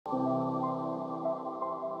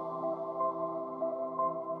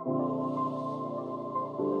So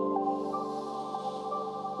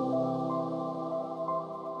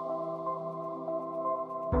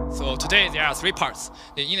today there are 3 parts.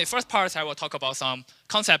 In the first part, I will talk about some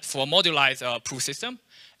concept for modularized proof system,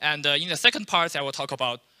 and in the second part, I will talk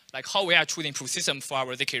about like how we are choosing proof system for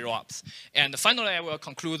our zkRollups. And finally, I will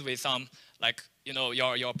conclude with some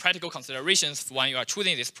your practical considerations when you are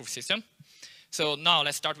choosing this proof system. So now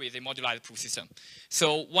let's start with the modularized proof system.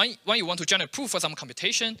 So when you want to generate proof for some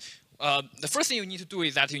computation, the first thing you need to do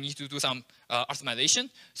is that you need to do some optimization.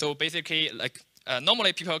 So basically,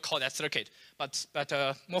 normally people call that circuit, but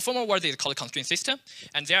more formal word is called constraint system.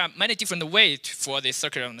 And there are many different ways for this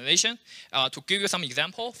circuit optimization. To give you some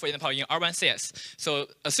example, for example, in R1CS. So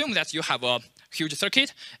assume that you have a huge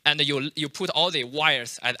circuit, and you put all the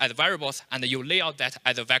wires as variables, and you lay out that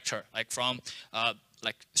as a vector, like from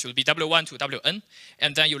should be W1 to Wn,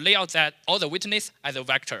 and then you lay out that all the witness as a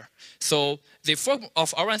vector. So the form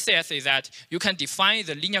of R1CS is that you can define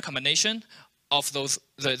the linear combination of those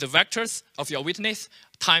the vectors of your witness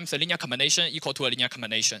times the linear combination equal to a linear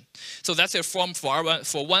combination. So that's a form for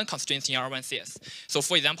one constraint in R1CS. So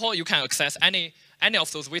for example, you can access any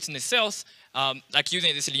of those witness cells like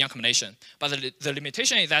using this linear combination. But the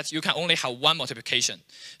limitation is that you can only have one multiplication.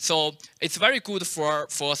 So it's very good for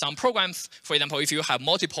some programs. For example, if you have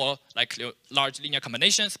multiple large linear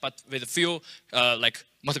combinations, but with a few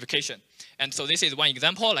multiplication. And so this is one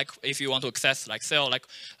example. Like if you want to access cell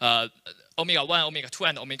omega 1, omega 2,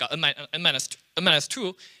 and omega n minus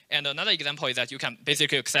 2. And another example is that you can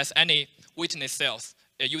basically access any witness cells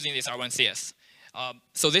using this R1CS.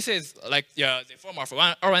 So this is the form of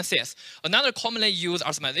R1CS. Another commonly used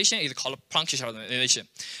optimization is called Planck-ish optimization.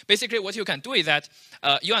 Basically, what you can do is that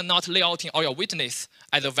you are not layouting all your witness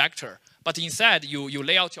as a vector, but instead you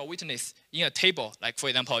lay out your witness in a table. Like for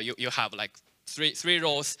example, you have three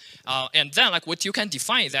rows, and then what you can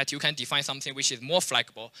define is that you can define something which is more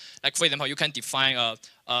flexible. Like for example, you can define a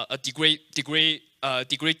degree 3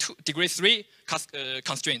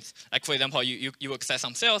 constraints. Like for example, you access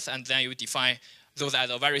some cells, and then you define those as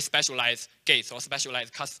a very specialized gates or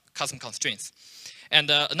specialized custom constraints. And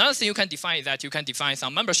another thing you can define is that you can define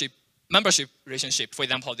some membership relationship. For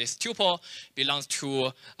example, this tuple belongs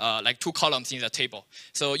to 2 columns in the table.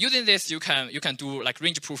 So using this, you can do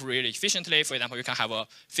range proof really efficiently. For example, you can have a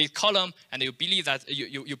fifth column, and you believe that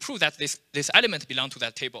you prove that this element belongs to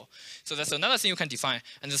that table. So that's another thing you can define.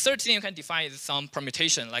 And the third thing you can define is some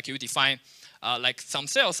permutation. Like you define some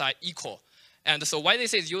cells are equal. And so why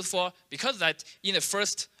this is useful? Because that in the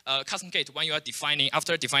first custom gate, when you are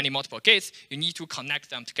after defining multiple gates, you need to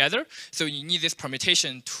connect them together. So you need this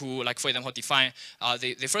permutation to, for example, define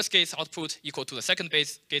the first gate's output equal to the second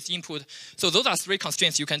gate's input. So those are 3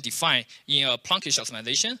 constraints you can define in a Planck-ish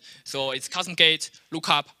optimization. So it's custom gate,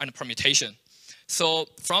 lookup, and permutation. So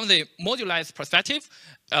from the modularized perspective,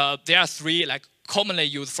 there are 3 commonly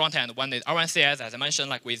used front-end. One is R1CS, as I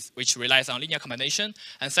mentioned, which relies on linear combination.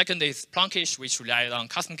 And second is Planck-ish, which relies on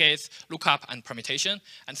custom gates, lookup, and permutation.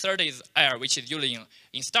 And third is R, which is usually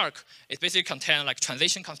in Stark. It basically contains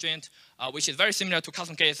transition constraint, which is very similar to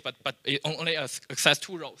custom gates, but it only access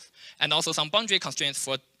 2 rows. And also some boundary constraints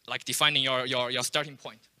for defining your starting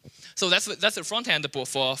point. So that's the front-end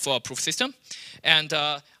for a proof system. And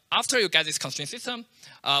after you get this constraint system,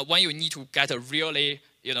 when you need to get a really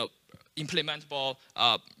implementable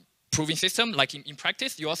proving system, in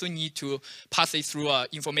practice, you also need to pass it through an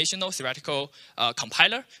informational theoretical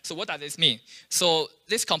compiler. So what does this mean? So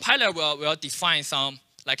this compiler will define some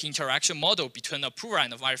interaction model between a prover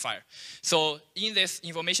and a verifier. So in this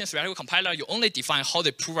information theoretical compiler, you only define how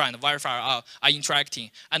the prover and the verifier are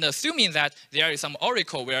interacting. And assuming that there is some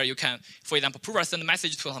oracle where you can, for example, prover send a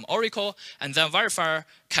message to some oracle, and then verifier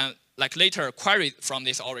can later query from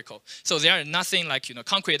this oracle. So there is nothing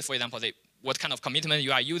concrete, for example, what kind of commitment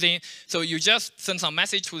you are using. So you just send some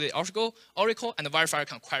message to the oracle, and the verifier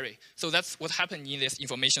can query. So that's what happened in this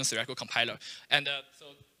information theoretical compiler. And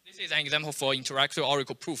so this is an example for interactive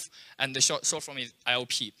oracle proof, and the short form is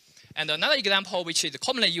IOP. And another example, which is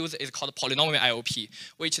commonly used, is called polynomial IOP,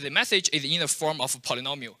 which the message is in the form of a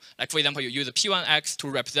polynomial. For example, you use a P1x to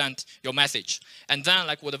represent your message. And then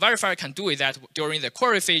what the verifier can do is that during the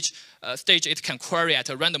query stage, it can query at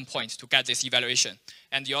a random point to get this evaluation.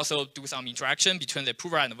 And you also do some interaction between the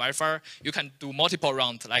prover and the verifier. You can do multiple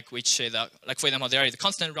rounds, which is, for example, there is a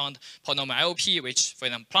constant round polynomial IOP, which, for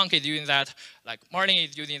example, Planck is using that, Martin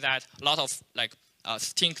is using that, a lot of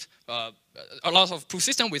a lot of proof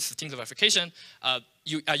system with distinct verification,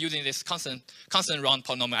 you are using this constant round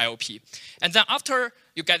polynomial IOP. And then after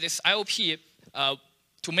you get this IOP,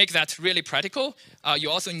 to make that really practical, you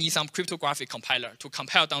also need some cryptographic compiler to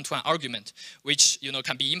compile down to an argument, which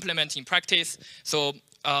can be implemented in practice. So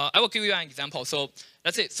I will give you an example. So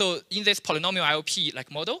let's say, in this polynomial IOP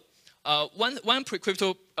model, one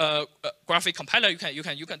cryptographic compiler you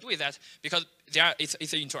can do is that because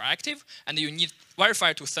it's interactive and you need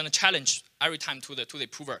verifier to send a challenge every time to the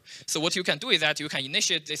prover. So what you can do is that you can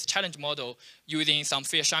initiate this challenge model using some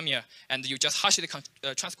Fisher-Shamir, and you just hash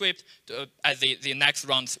the transcript as the next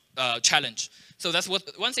round's challenge. So that's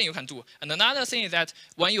one thing you can do. And another thing is that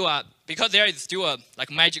when you are, because there is still a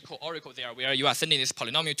magical oracle there where you are sending this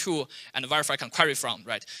polynomial to and the verifier can query from,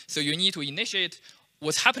 right? So you need to initiate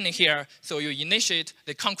what's happening here. So you initiate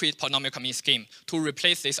the concrete polynomial commitment scheme to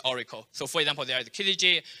replace this oracle. So for example, there is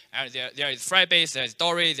KZG, and there is Frybase, there is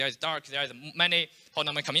Dory, there is Dark, there is many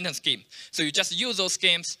polynomial commitment scheme. So you just use those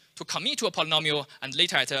schemes to commit to a polynomial and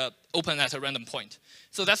later open at a random point.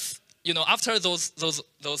 So that's, after those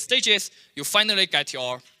stages, you finally get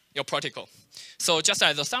your protocol. So just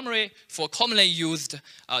as a summary, for commonly used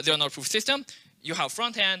zero-knowledge proof system, you have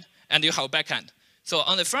front end and you have back end. So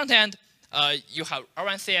on the front end, you have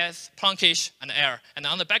R1CS, Plonkish, and Air. And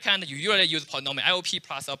on the back end, you usually use polynomial IOP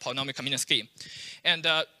plus a polynomial commitment scheme. And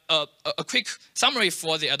a quick summary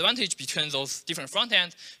for the advantage between those different front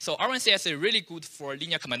ends. So R1CS is really good for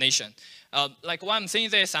linear combination. Like when I'm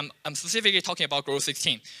saying this, I'm specifically talking about Grow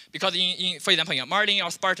 16. Because for example, in Marlin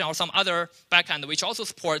or Spartan or some other backend which also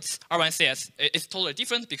supports R1CS, it's totally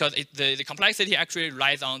different because the complexity actually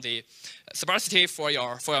relies on the sparsity for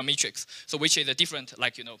your matrix. So which is a different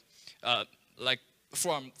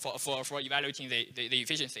form for evaluating the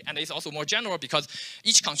efficiency. And it's also more general because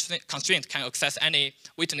each constraint can access any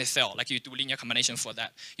witness cell, like you do linear combination for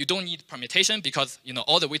that. You don't need permutation because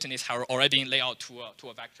all the witnesses have already been laid out to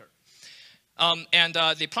a vector. And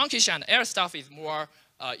the Plonkish and Air stuff is more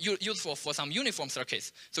useful for some uniform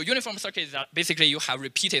circuits. So uniform circuits are basically you have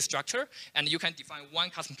repeated structure, and you can define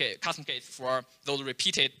one custom case for those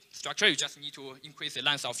repeated structure. You just need to increase the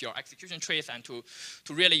length of your execution trace and to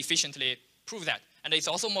really efficiently prove that. And it's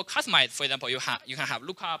also more customized. For example, you can have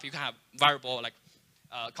lookup, you can have variable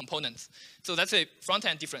components. So that's a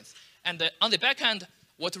front-end difference. And on the back end,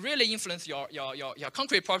 what really influences your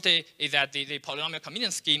concrete property is that the polynomial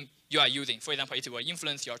commitment scheme you are using. For example, it will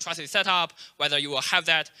influence your trusted setup, whether you will have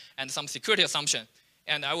that, and some security assumption.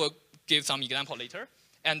 And I will give some example later.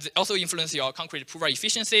 And also influence your concrete prover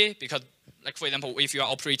efficiency because, for example, if you are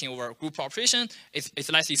operating over group operation,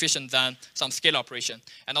 it's less efficient than some scale operation.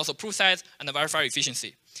 And also proof size and the verifier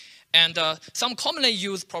efficiency. And some commonly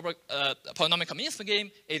used polynomial commitment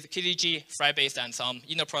scheme is KZG, Frybase, and some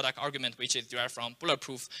inner product argument, which is derived from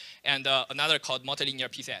bulletproof, and another called multilinear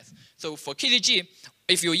PCS. So for KZG,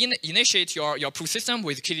 if you initiate your proof system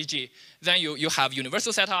with KZG, then you have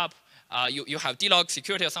universal setup, you have D-log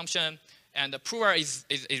security assumption, and the prover is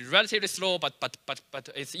relatively slow, but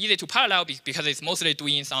it's easy to parallel because it's mostly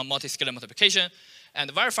doing some multi-scalar multiplication. And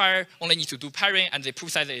the verifier only needs to do pairing, and the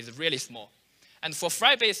proof size is really small. And for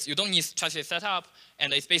Frybase, you don't need trusted setup,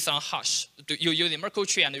 and it's based on hash. You use the Merkle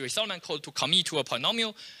tree and the resettlement code to commit to a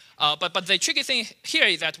polynomial. But the tricky thing here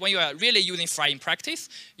is that when you are really using Fry in practice,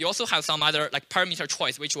 you also have some other parameter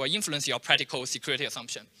choice which will influence your practical security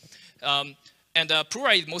assumption. And prover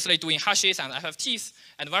is mostly doing hashes and FFTs,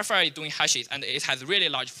 and verifier is doing hashes, and it has really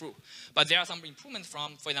large proof. But there are some improvements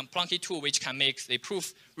from, for example, Plonky 2, which can make the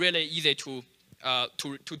proof really easy to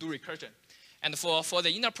do recursion. And for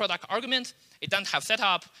the inner product argument, it doesn't have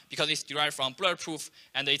setup because it's derived from bulletproof,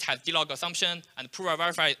 and it has D-log assumption, and prover and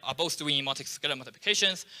verifier are both doing multi-scalar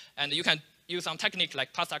multiplications. And you can use some technique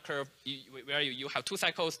like pasta curve, where you have 2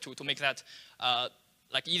 cycles to make that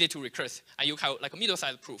easy to recurse, and you have a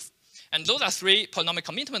middle-sized proof. And those are 3 polynomial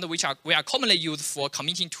commitments which are commonly used for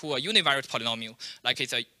committing to a univariate polynomial.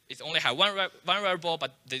 It only has one variable,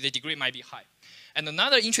 but the degree might be high. And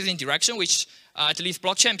another interesting direction, which at least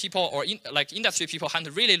blockchain people or industry people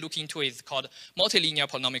haven't really looked into, is called multilinear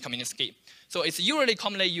polynomial commitment scheme. So it's usually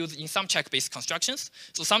commonly used in some check-based constructions.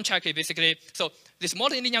 So some check is basically, so this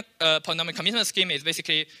multilinear polynomial commitment scheme is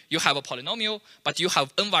basically you have a polynomial, but you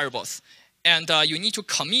have n variables. And you need to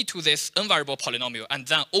commit to this n variable polynomial and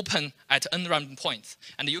then open at n random points.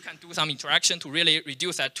 And you can do some interaction to really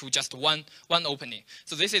reduce that to just one opening.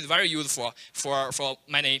 So this is very useful for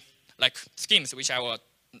many schemes, which I will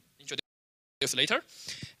introduce later.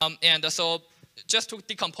 And so just to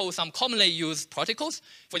decompose some commonly used protocols,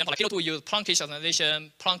 for example, Kilo 2 use Plonkish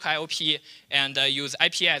organization, Plonk IOP, and use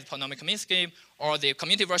IPA as polynomial commitment scheme, or the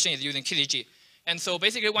community version is using KZG. And so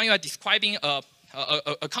basically, when you are describing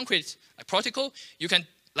a concrete protocol, you can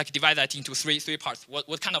like divide that into three parts.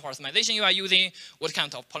 What kind of optimization you are using, what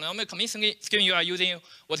kind of polynomial commitment scheme you are using,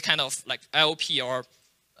 what kind of like IOP or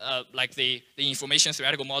like the information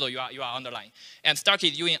theoretical model you are underlying. And Stark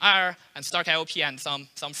is using R, and Stark IOP, and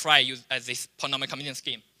some Fry use as this polynomial commitment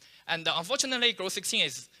scheme. And unfortunately, Groth 16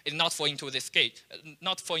 is not fall into this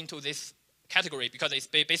category, because it's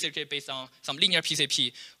basically based on some linear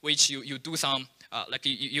PCP, which you do some like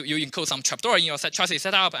you encode some trapdoor in your chassis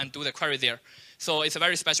setup and do the query there. So it's a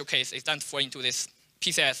very special case. It doesn't fall into this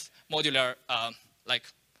PCS modular like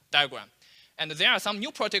diagram. And there are some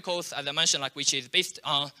new protocols, as I mentioned, like which is based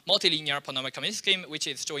on multilinear polynomial commitment scheme, which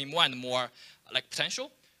is showing more and more like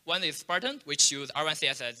potential. One is Spartan, which uses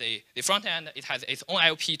R1CS as the front end. It has its own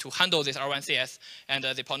IOP to handle this R1CS, and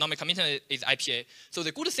the polynomial commitment is IPA. So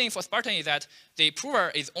the good thing for Spartan is that the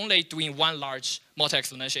prover is only doing one large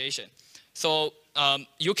multi-exponentiation. So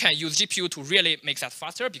you can use GPU to really make that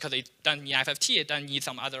faster, because it doesn't need FFT, it doesn't need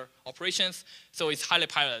some other operations. So it's highly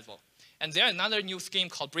parallelizable. And there's another new scheme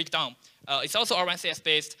called breakdown. It's also R1CS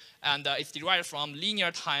based, and it's derived from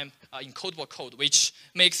linear time encodable code, which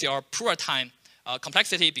makes your prover time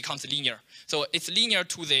complexity becomes linear. So it's linear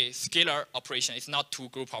to the scalar operation. It's not to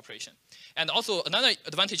group operation. And also another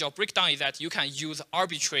advantage of breakdown is that you can use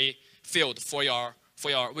arbitrary field for your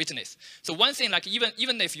witness. So one thing, like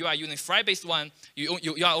even if you are using Fry-based one,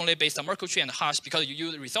 you are only based on Merkle tree and hash, because you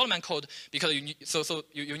use resolvement code, because you need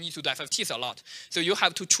to do FFTs a lot. So you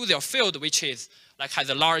have to choose your field, which is like has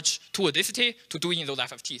a large two-adicity to doing those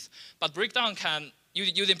FFTs. But breakdown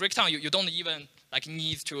using breakdown, you don't even like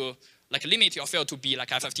need to like limit your field to be like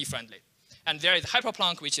FFT friendly. And there is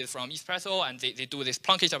Hyperplonk, which is from Espresso, and they do this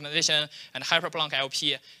Plonkage optimization and Hyperplonk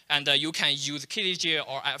IOP, and you can use KDG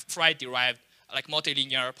or Fry derived like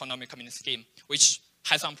multilinear polynomial commitment scheme, which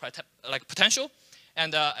has some like potential.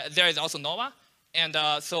 And there is also Nova. And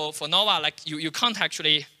so for Nova, like you can't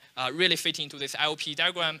actually really fit into this IOP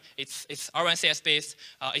diagram. It's R1CS based.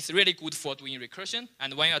 It's really good for doing recursion.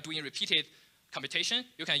 And when you are doing repeated computation,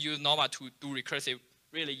 you can use Nova to do recursive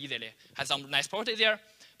really easily. Has some nice properties there.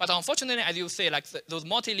 But unfortunately, as you say, like those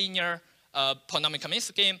multilinear polynomial commitment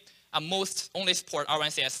scheme most only support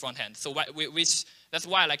R1CS front end. So that's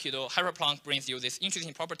why like Hyperplonk brings you this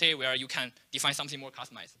interesting property where you can define something more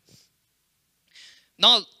customized.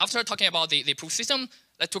 Now, after talking about the proof system,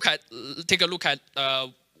 let's take a look at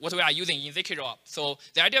what we are using in zkRollups. So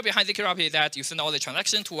the idea behind zkRollups is that you send all the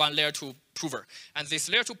transactions to one layer 2 prover. And this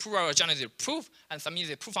layer 2 prover will generate the proof and submit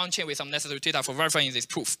the proof on chain with some necessary data for verifying this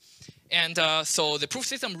proof. And so the proof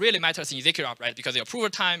system really matters in zkRollups, right? Because your prover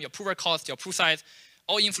time, your prover cost, your proof size,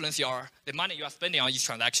 all influence the money you are spending on each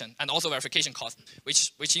transaction, and also verification cost,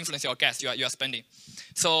 which influence your gas you are spending.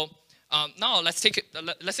 So now let's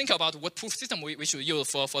think about what proof system we should use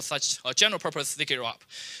for such a general purpose zkRollups.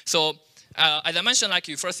 So as I mentioned, like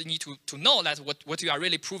you first need to know that what you are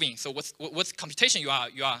really proving. So what computation you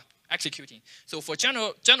are executing. So for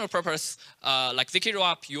general purpose like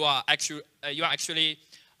zkRollups, you are actually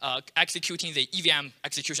executing the EVM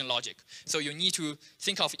execution logic. So you need to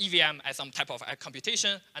think of EVM as some type of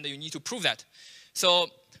computation, and you need to prove that. So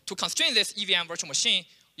to constrain this EVM virtual machine,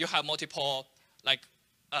 you have multiple like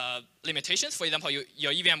limitations. For example,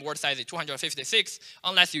 your EVM word size is 256.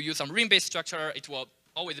 Unless you use some ring-based structure, it will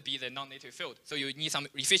always be the non-native field. So you need some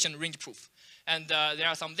efficient range proof. And there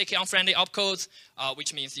are some zk-unfriendly opcodes,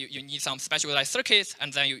 which means you need some specialized circuits,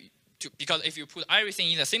 and then because if you put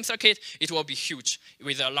everything in the same circuit, it will be huge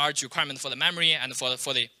with a large requirement for the memory and for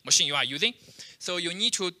the machine you are using. So you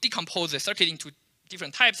need to decompose the circuit into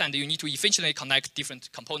different types, and you need to efficiently connect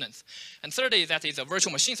different components. And thirdly, that is a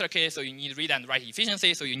virtual machine circuit, so you need read and write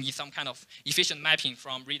efficiency, so you need some kind of efficient mapping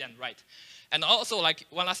from read and write. And also, like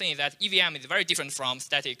one last thing is that EVM is very different from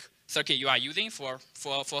static circuit you are using for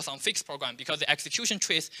some fixed program, because the execution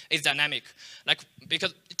trace is dynamic. Like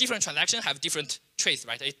because different transactions have different trace,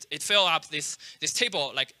 right? It fill up this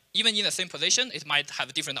table, like even in the same position, it might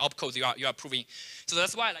have different opcodes you are proving. So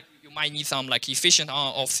that's why like you might need some like efficient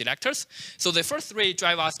on-off selectors. So the first three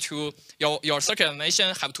drive us to your circuit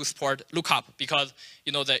animation have to support lookup, because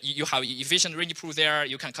you have efficient range proof there,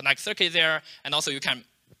 you can connect circuit there, and also you can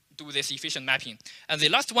do this efficient mapping. And the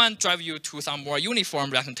last one drive you to some more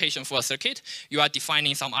uniform representation for a circuit. You are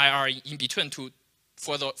defining some IR in between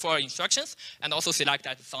for instructions, and also select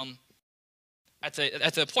at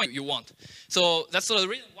the point you want. So that's the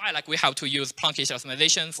reason why why we have to use Plonkish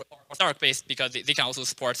optimization or Stark-based, because they can also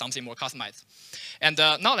support something more customized. And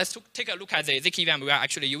now let's take a look at the zkEVM we are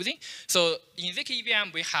actually using. So in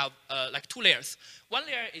zkEVM, we have two layers. One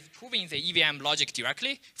layer is proving the EVM logic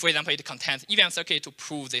directly. For example, it contains EVM circuit to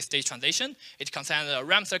prove the state transition. It contains a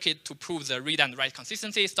RAM circuit to prove the read and write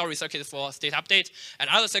consistency, storage circuit for state update, and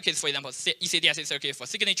other circuits, for example, ECDSA circuit for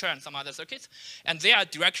signature and some other circuits. And they are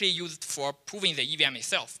directly used for proving the EVM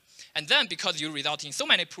itself. And then because you result in so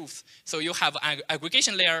many proofs, so you have an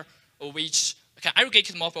aggregation layer which can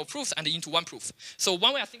aggregate multiple proofs and into one proof. So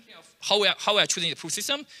one way of thinking of how we are choosing the proof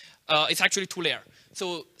system, it's actually two layer.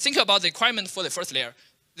 So think about the requirement for the first layer.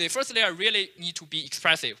 The first layer really need to be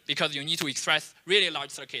expressive because you need to express really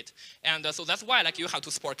large circuit. And so that's why you have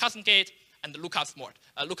to support custom gate and lookup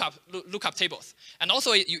tables. And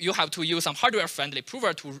also you have to use some hardware-friendly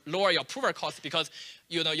prover to lower your prover cost because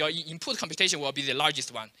your input computation will be the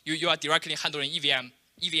largest one. You are directly handling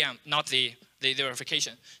EVM, not the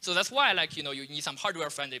verification. So that's why you need some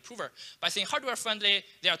hardware-friendly prover. By saying hardware-friendly,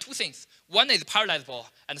 there are two things. One is parallelizable,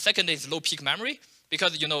 and the second is low peak memory.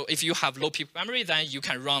 Because if you have low peak memory, then you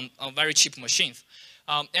can run on very cheap machines.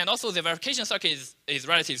 And also the verification circuit is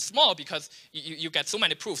relatively small because you get so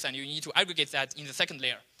many proofs and you need to aggregate that in the second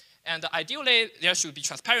layer. And ideally, there should be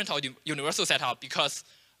transparent or universal setup because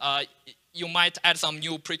you might add some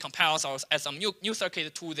new pre-compiles or add some new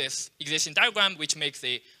circuit to this existing diagram, which makes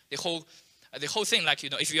the whole thing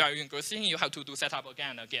if you are using Grossing, you have to do setup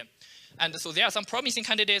again and again. And so there are some promising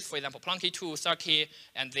candidates, for example, Plonky2, Starkey,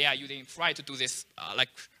 and they are using Fry to do this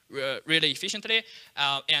really efficiently.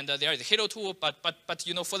 And there is Halo2, but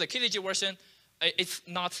for the KZG version, it's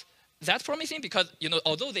not that promising because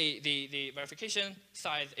although the verification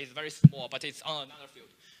size is very small, but it's on another field.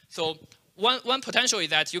 So one potential is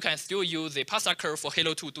that you can still use the pasta curve for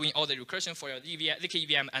Halo2 doing all the recursion for your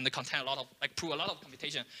zkEVM and contain prove a lot of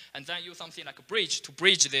computation, and then use something like a bridge to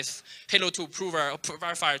bridge this Halo2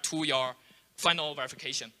 verifier to your final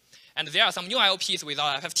verification. And there are some new IOPs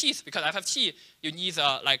without FFTs because FFT you need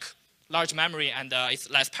large memory and it's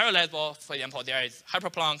less parallelizable. For example, there is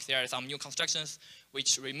Hyperplonk. There are some new constructions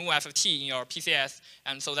which remove FFT in your PCS,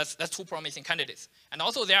 and so that's two promising candidates. And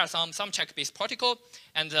also there are some check-based protocol,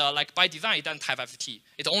 and by design it doesn't have FFT.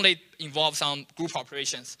 It only involves some group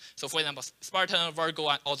operations. So for example, Spartan, Virgo,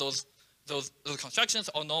 and all those constructions,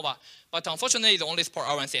 or Nova. But unfortunately, they only support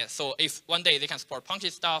R1CS. So if one day they can support Plonky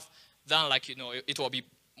stuff, then it will be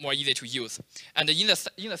more easy to use. And in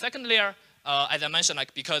the second layer, as I mentioned,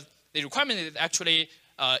 because the requirement is actually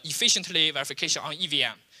efficiently verification on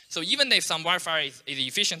EVM. So even if some verifier is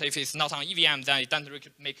efficient, if it's not on EVM, then it doesn't really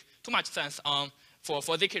make too much sense for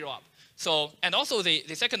zkRollups. So, and also the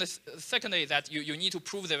second is that you need to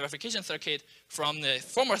prove the verification circuit from the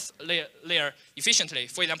former layer efficiently.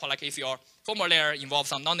 For example, if your former layer involves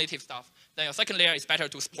some non-native stuff, then your second layer is better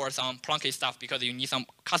to support some Plonky stuff because you need some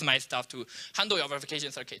customized stuff to handle your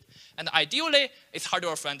verification circuit. And ideally, it's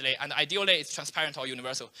hardware friendly, and ideally, it's transparent or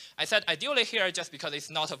universal. I said ideally here just because it's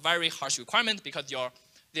not a very harsh requirement because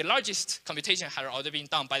the largest computation has already been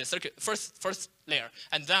done by the circuit first layer,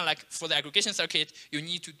 and then for the aggregation circuit, you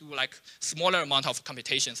need to do smaller amount of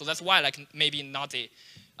computation. So that's why maybe not the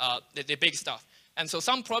big stuff. And so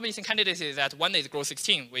some promising candidates is that one is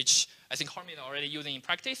Grow16, which I think Harmony is already using in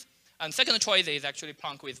practice. And second choice is actually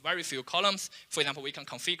Plonk with very few columns. For example, we can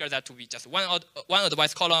configure that to be just one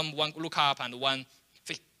advice column, one lookup, and one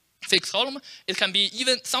fixed column. It can be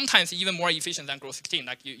sometimes even more efficient than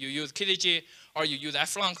Grow16. You use KZG or you use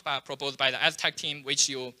Flonk proposed by the Aztec team, which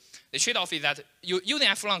the trade-off is that using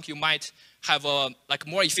Flonk you might have a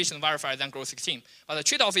more efficient verifier than Grow16. But the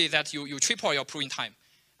trade-off is that you triple your proving time.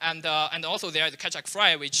 And also there is Ketchak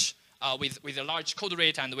Fry, which with a large code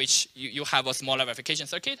rate and which you have a smaller verification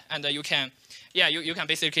circuit, and you can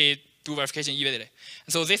basically do verification easily.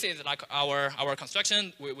 And so this is our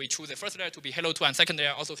construction. We choose the first layer to be Halo2 and second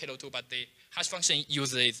layer also Halo2, but the hash function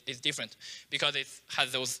used is different because it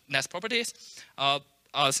has those nest properties.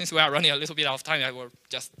 Since we are running a little bit out of time, I will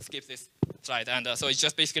just skip this slide. And so it's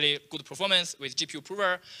just basically good performance with GPU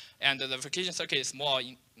prover, and the verification circuit is small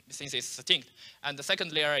since it's distinct. And the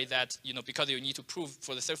second layer is that because you need to prove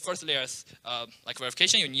for the first layers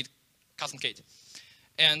verification, you need custom gate.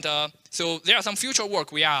 And so there are some future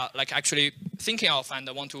work we are actually thinking of and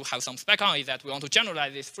want to have some spec on is that we want to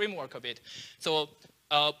generalize this framework a bit. So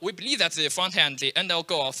we believe that the front end, the end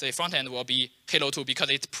goal of the front end will be Halo2 because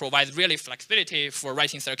it provides really flexibility for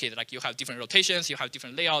writing circuit. You have different rotations, you have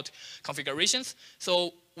different layout configurations.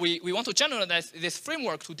 So we want to generalize this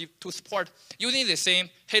framework to support using the same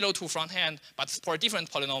Halo2 front end, but support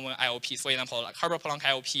different polynomial IOPs. For example, Hyperplonk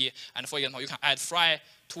IOP, and for example, you can add Fry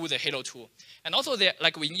to the Halo tool. And also,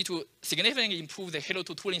 we need to significantly improve the Halo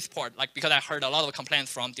 2 tooling support, because I heard a lot of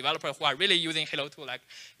complaints from developers who are really using Halo 2,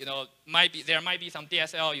 there might be some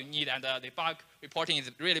DSL you need, and the bug reporting is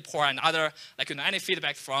really poor, and other, any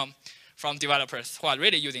feedback from developers who are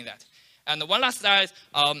really using that. And one last slide,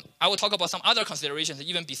 I will talk about some other considerations,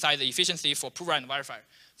 even besides the efficiency for prover and verifier.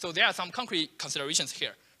 So there are some concrete considerations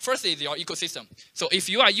here. First is your ecosystem. So if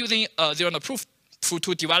you are using zero-knowledge proof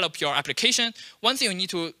to develop your application, one thing you need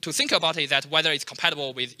to think about is that whether it's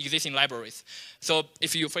compatible with existing libraries. So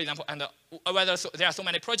if you, for example, and whether there are so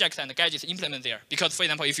many projects and gadgets implemented there. Because, for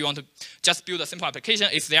example, if you want to just build a simple application,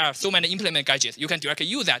 if there are so many implement gadgets, you can directly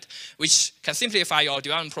use that, which can simplify your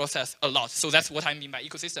development process a lot. So that's what I mean by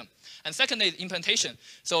ecosystem. And second is implementation.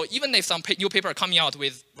 So even if some new paper coming out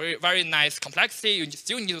with very, very nice complexity, you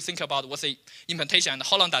still need to think about what's the implementation and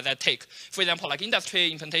how long does that take. For example,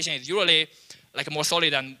 industry implementation is usually more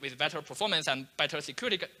solid and with better performance and better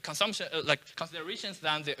security consumption, considerations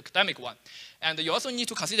than the academic one. And you also need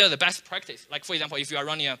to consider the best practice. For example, if you are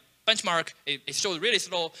running a benchmark, it shows really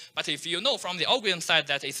slow, but if you know from the algorithm side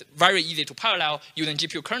that it's very easy to parallel using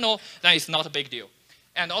GPU kernel, then it's not a big deal.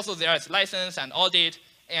 And also there is license and audit.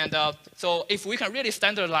 And so if we can really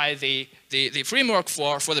standardize the framework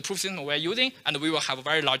for the proof system we're using, and we will have a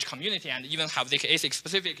very large community and even have the ASIC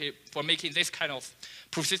specifically for making this kind of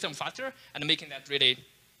proof system faster and making that really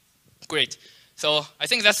great. So I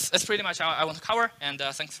think that's pretty much how I want to cover, and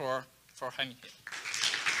thanks for having me here.